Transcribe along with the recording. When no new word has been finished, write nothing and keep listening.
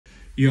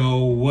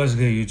Yo, what's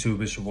good,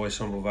 YouTube? It's your boy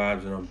Simple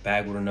Vibes, and I'm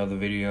back with another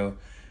video.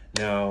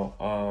 Now,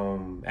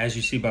 as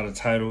you see by the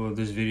title of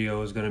this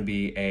video, is going to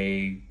be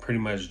a pretty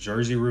much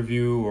jersey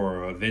review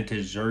or a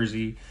vintage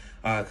jersey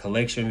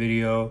collection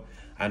video.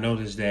 I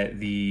noticed that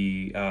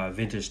the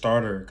vintage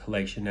starter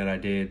collection that I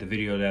did, the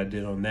video that I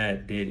did on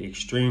that, did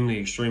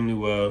extremely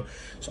well.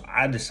 So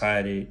I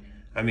decided,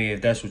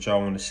 if that's what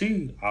y'all want to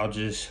see, I'll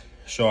just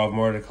show off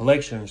more of the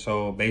collection.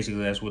 So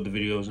basically, that's what the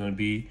video is going to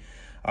be.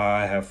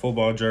 I have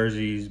football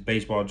jerseys,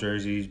 baseball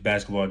jerseys,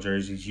 basketball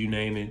jerseys, you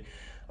name it.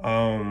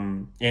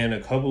 And a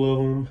couple of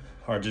them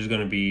are just going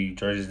to be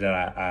jerseys that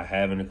I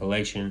have in the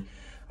collection.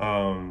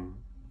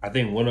 I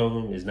think one of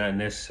them is not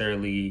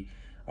necessarily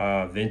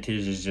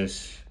vintage. It's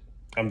just,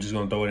 I'm just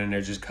going to throw it in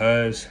there just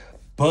because.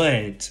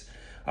 But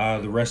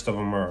the rest of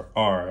them are.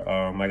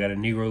 I got a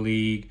Negro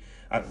League.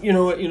 You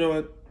know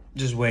what?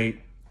 Just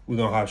wait. We're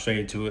going to hop straight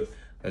into it.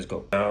 Let's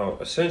go. Now,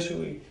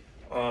 essentially,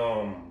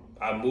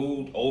 I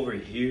moved over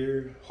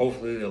here.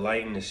 Hopefully the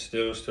lighting is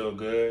still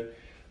good.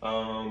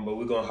 But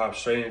we're gonna hop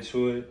straight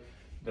into it.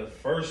 The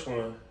first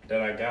one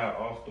that I got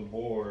off the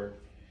board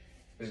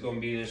is gonna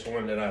be this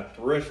one that I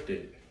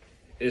thrifted.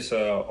 It's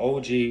a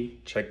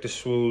OG, check the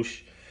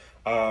swoosh.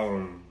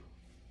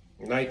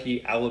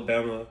 Nike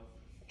Alabama,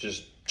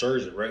 just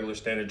jersey, regular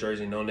standard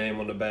jersey, no name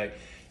on the back.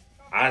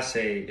 I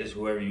say it's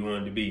whoever you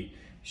want it to be.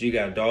 So you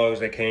got dogs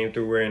that came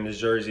through wearing this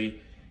jersey,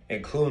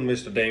 including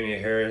Mr.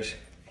 Damian Harris.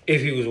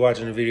 If he was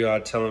watching the video,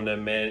 I'd tell him that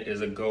man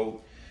is a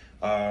GOAT.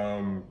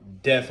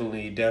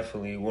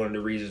 Definitely one of the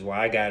reasons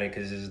why I got it,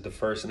 because this is the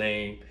first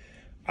name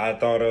I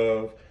thought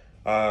of.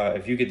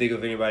 If you could think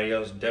of anybody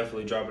else,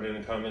 definitely drop it in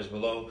the comments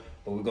below.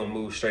 But we're gonna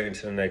move straight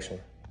into the next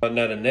one.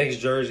 Now the next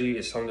jersey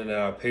is something that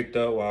I picked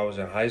up while I was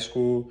in high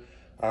school.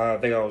 I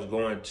think I was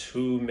going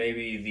to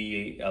maybe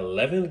the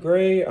 11th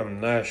grade.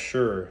 I'm not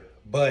sure,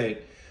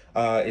 but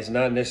it's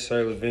not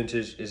necessarily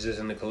vintage. It's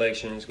just in the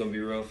collection. It's gonna be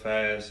real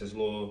fast. It's a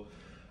little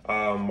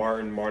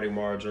Marty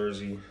Marr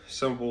jersey.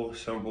 Simple.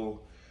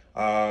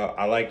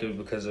 I liked it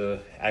because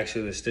of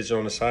actually the stitch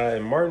on the side.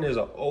 And Martin is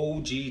an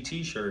OG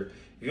t-shirt.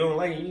 If you don't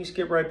like it, you can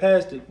skip right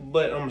past it,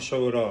 but I'm gonna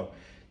show it off.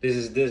 This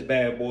is this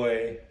bad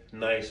boy.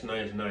 Nice.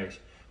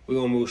 We're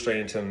gonna move straight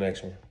into the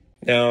next one.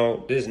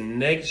 Now, this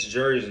next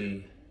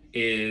jersey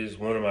is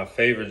one of my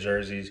favorite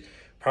jerseys.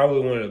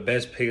 Probably one of the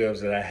best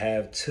pickups that I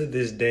have to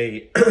this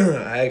day.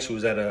 I actually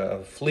was at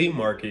a flea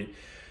market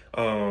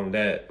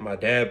that my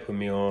dad put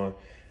me on.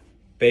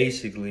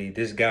 Basically,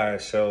 this guy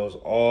sells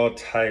all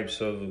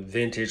types of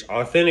vintage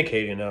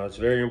authenticated. Now, it's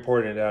very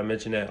important that I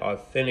mention that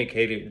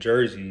authenticated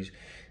jerseys.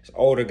 This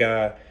older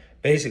guy,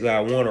 basically,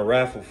 I won a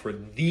raffle for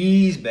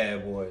these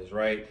bad boys,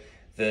 right?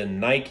 The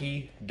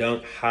Nike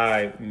Dunk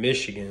High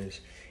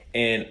Michigans.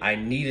 And I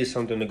needed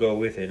something to go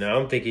with it. Now,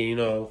 I'm thinking,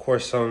 of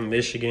course, some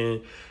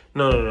Michigan.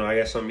 No, I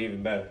got something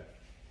even better.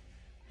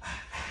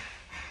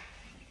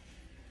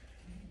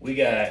 We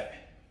got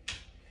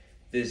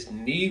this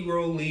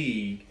Negro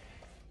League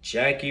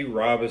Jackie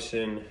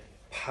Robinson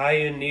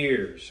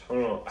Pioneers.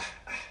 Hold on.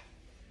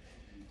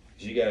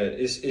 You got it.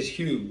 It's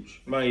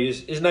huge. Mind you,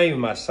 it's not even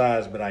my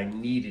size, but I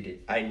needed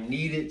it. I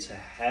needed to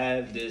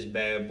have this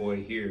bad boy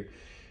here.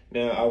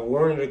 Now, I've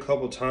worn it a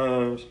couple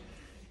times.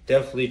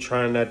 Definitely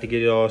trying not to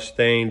get it all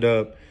stained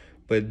up.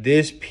 But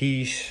this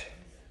piece,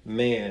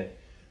 man,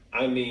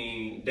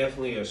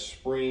 definitely a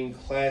spring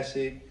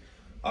classic.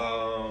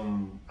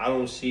 I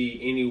don't see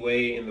any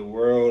way in the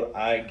world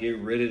I get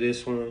rid of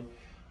this one.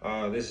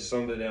 This is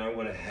something that I'm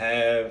gonna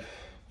have,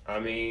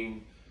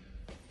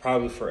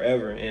 probably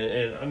forever.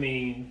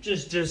 And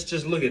just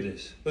look at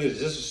this. Look at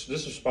this.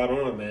 This is spot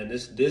on, man.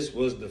 This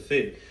was the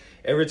fit.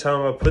 Every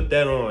time I put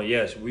that on,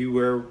 yes, we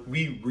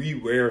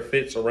rewear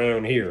fits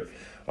around here.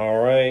 All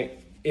right,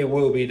 it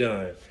will be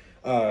done.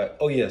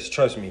 Oh yes,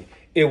 trust me,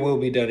 it will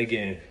be done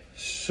again.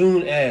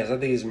 Soon as, I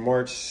think it's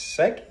March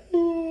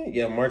 2nd.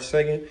 Yeah, March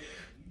 2nd.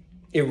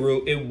 It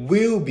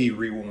will be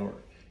reworn.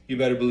 You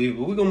better believe it.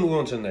 But we're gonna move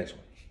on to the next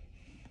one.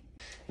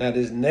 Now,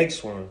 this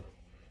next one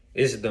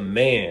is the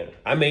man.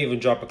 I may even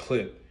drop a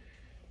clip.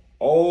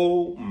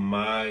 Oh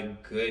my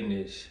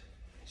goodness.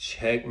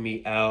 Check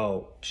me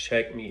out.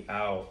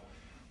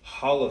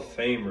 Hall of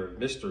Famer,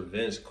 Mr.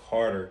 Vince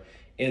Carter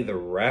in the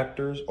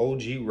Raptors,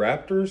 OG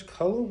Raptors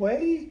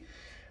colorway.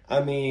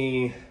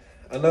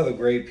 Another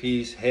great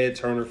piece, head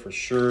turner for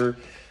sure.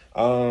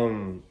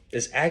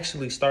 It's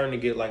actually starting to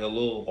get like a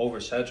little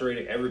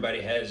oversaturated.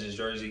 Everybody has this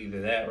jersey,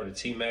 either that or the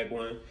T-Mac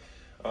one.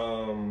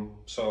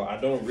 So I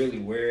don't really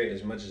wear it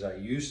as much as I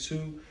used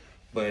to,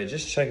 but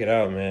just check it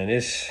out, man.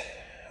 As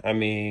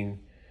you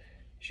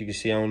can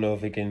see, I don't know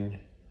if it can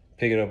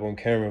pick it up on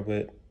camera,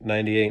 but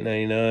 98,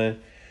 99.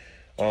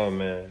 Oh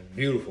man,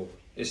 beautiful.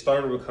 It's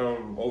starting to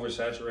become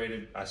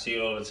oversaturated. I see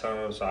it all the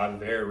time, so I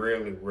very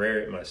rarely wear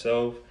it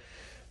myself.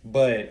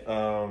 But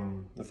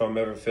if I'm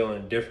ever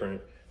feeling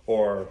different,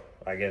 or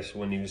I guess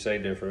wouldn't even say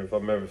different, if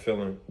I'm ever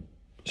feeling,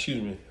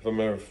 if I'm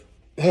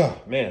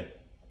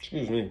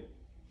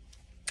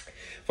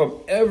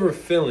ever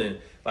feeling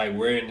like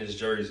wearing this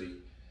jersey,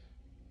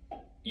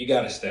 you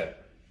gotta step.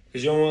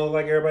 Because you don't want to look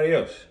like everybody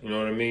else. You know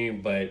what I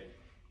mean? But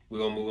We're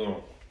gonna move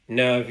on.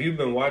 Now, if you've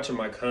been watching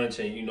my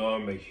content, you know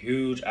I'm a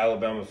huge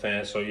Alabama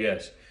fan. So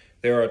yes,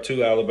 there are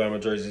 2 Alabama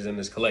jerseys in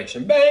this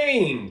collection.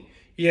 Bang!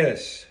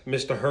 Yes,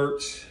 Mr.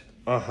 Hurts.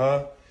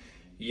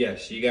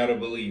 Yes, you gotta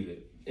believe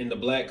it. In the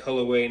black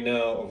colorway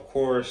now, of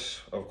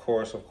course,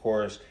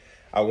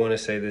 I wanna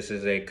say this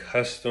is a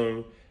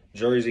custom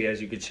jersey,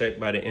 as you can check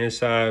by the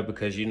inside,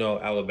 because you know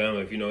Alabama,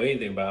 if you know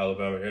anything about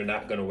Alabama, they're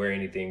not gonna wear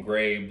anything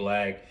gray,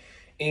 black,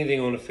 anything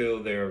on the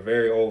field. They're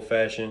very old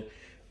fashioned,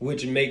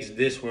 which makes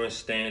this one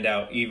stand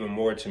out even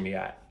more to me.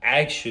 I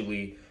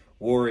actually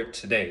wore it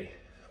today.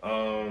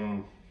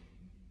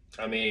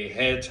 I mean,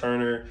 head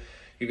turner,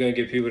 you're gonna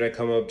get people that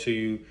come up to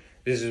you.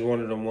 This is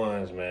one of them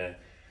ones, man.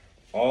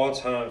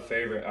 All-time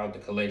favorite out the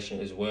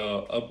collection as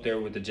well, up there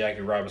with the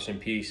Jackie Robinson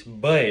piece.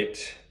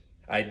 But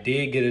I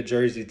did get a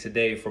jersey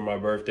today for my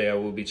birthday. I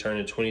will be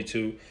turning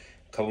 22,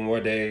 a couple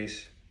more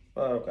days.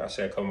 I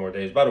say a couple more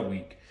days, about a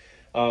week.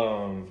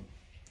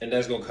 And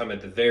that's gonna come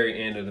at the very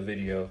end of the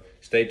video.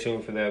 Stay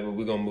tuned for that, but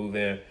we're gonna move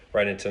in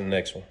right into the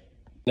next one.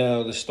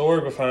 Now, the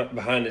story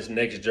behind this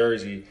next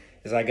jersey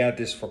is I got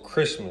this for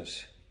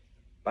Christmas.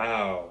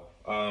 Wow,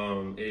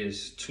 it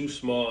is too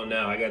small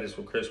now. I got this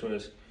for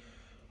Christmas.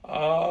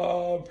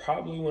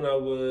 Probably when I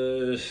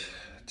was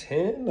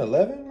 10,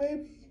 11,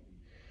 maybe.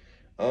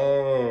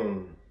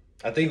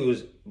 I think it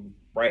was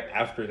right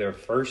after their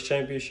first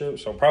championship,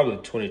 so probably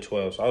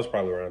 2012. So I was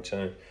probably around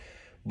 10.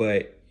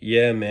 But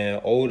yeah,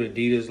 man, old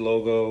Adidas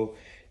logo,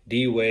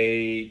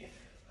 D-Wade.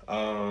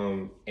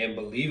 And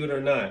believe it or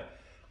not,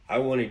 I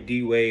wanted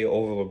D-Wade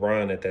over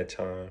LeBron at that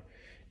time.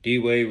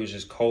 D-Wade was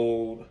just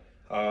cold.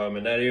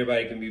 And not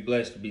everybody can be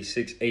blessed to be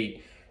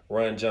 6'8",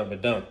 run, jump,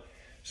 and dunk.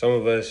 Some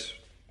of us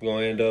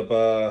gonna end up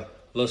a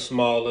little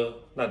smaller.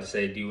 Not to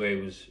say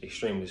D-Wade was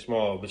extremely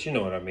small, but you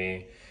know what I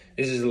mean.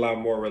 This is a lot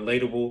more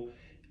relatable.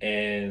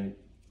 And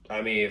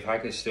I mean, if I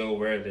could still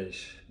wear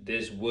this,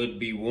 this would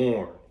be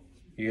worn.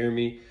 You hear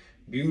me?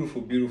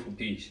 Beautiful, beautiful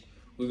piece.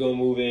 We're gonna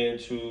move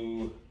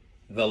into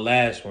the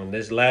last one.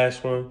 This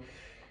last one.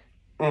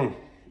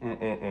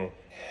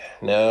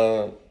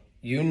 Now,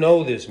 you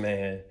know this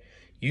man.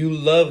 You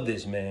love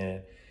this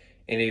man.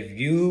 And if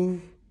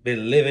you've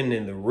been living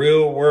in the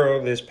real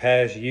world this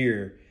past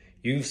year,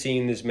 you've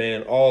seen this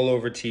man all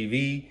over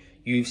TV.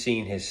 You've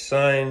seen his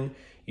son.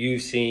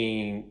 You've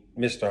seen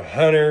Mr.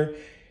 Hunter.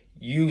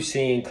 You've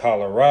seen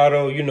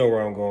Colorado. You know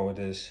where I'm going with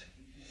this.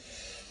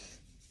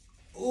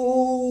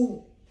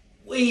 Ooh,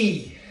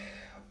 wee.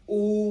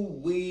 Ooh,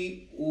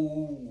 wee,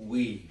 ooh,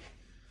 wee.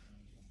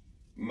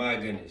 My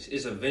goodness,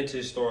 it's a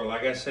vintage store.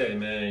 Like I said,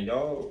 man,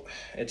 y'all,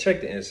 and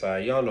check the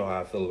inside. Y'all know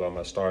how I feel about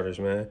my starters,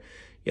 man.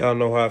 Y'all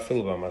know how I feel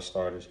about my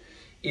starters.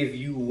 If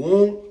you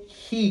want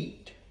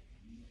heat,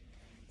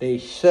 they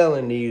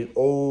selling these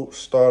old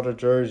starter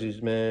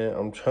jerseys,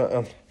 man.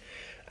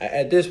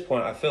 At this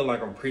point, I feel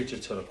like I'm preaching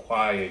to the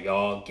choir,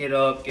 y'all. Get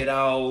up, get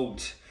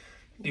out.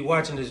 Be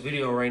watching this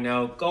video right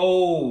now.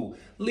 Go,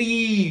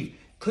 leave,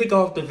 click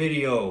off the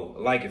video.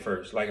 Like it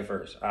first, like it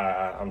first.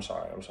 I'm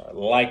sorry.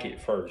 Like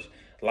it first.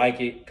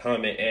 Like it,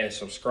 comment, and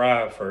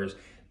subscribe first.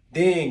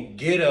 Then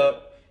get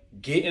up,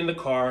 get in the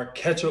car,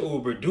 catch an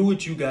Uber, do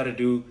what you gotta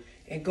do,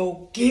 and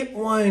go get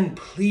one,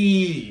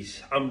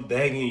 please. I'm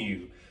begging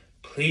you,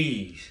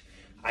 please.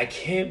 I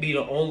can't be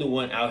the only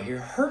one out here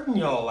hurting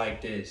y'all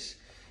like this.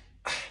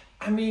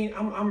 I mean,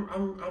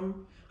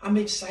 I'm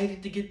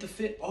excited to get the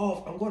fit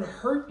off. I'm gonna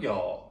hurt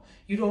y'all.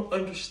 You don't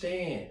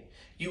understand.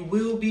 You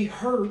will be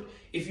hurt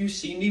if you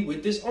see me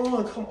with this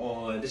on. Come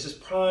on, this is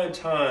prime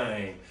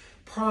time.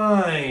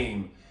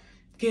 Prime.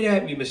 Get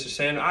at me, Mr.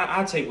 Sanders.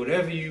 I take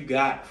whatever you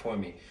got for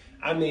me.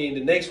 I mean,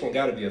 the next one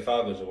got to be a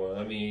Falcons one.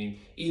 I mean,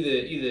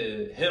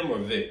 either him or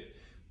Vic.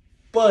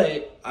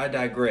 But I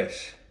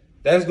digress.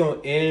 That's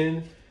going to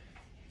end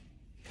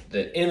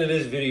the end of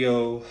this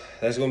video.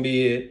 That's going to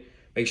be it.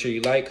 Make sure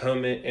you like,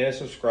 comment, and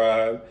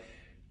subscribe.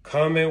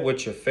 Comment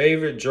what your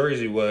favorite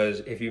jersey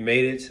was if you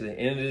made it to the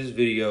end of this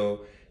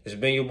video. It's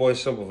been your boy,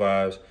 Simple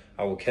Vibes.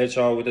 I will catch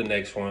y'all with the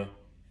next one.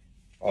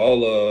 All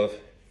love.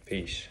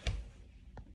 Peace.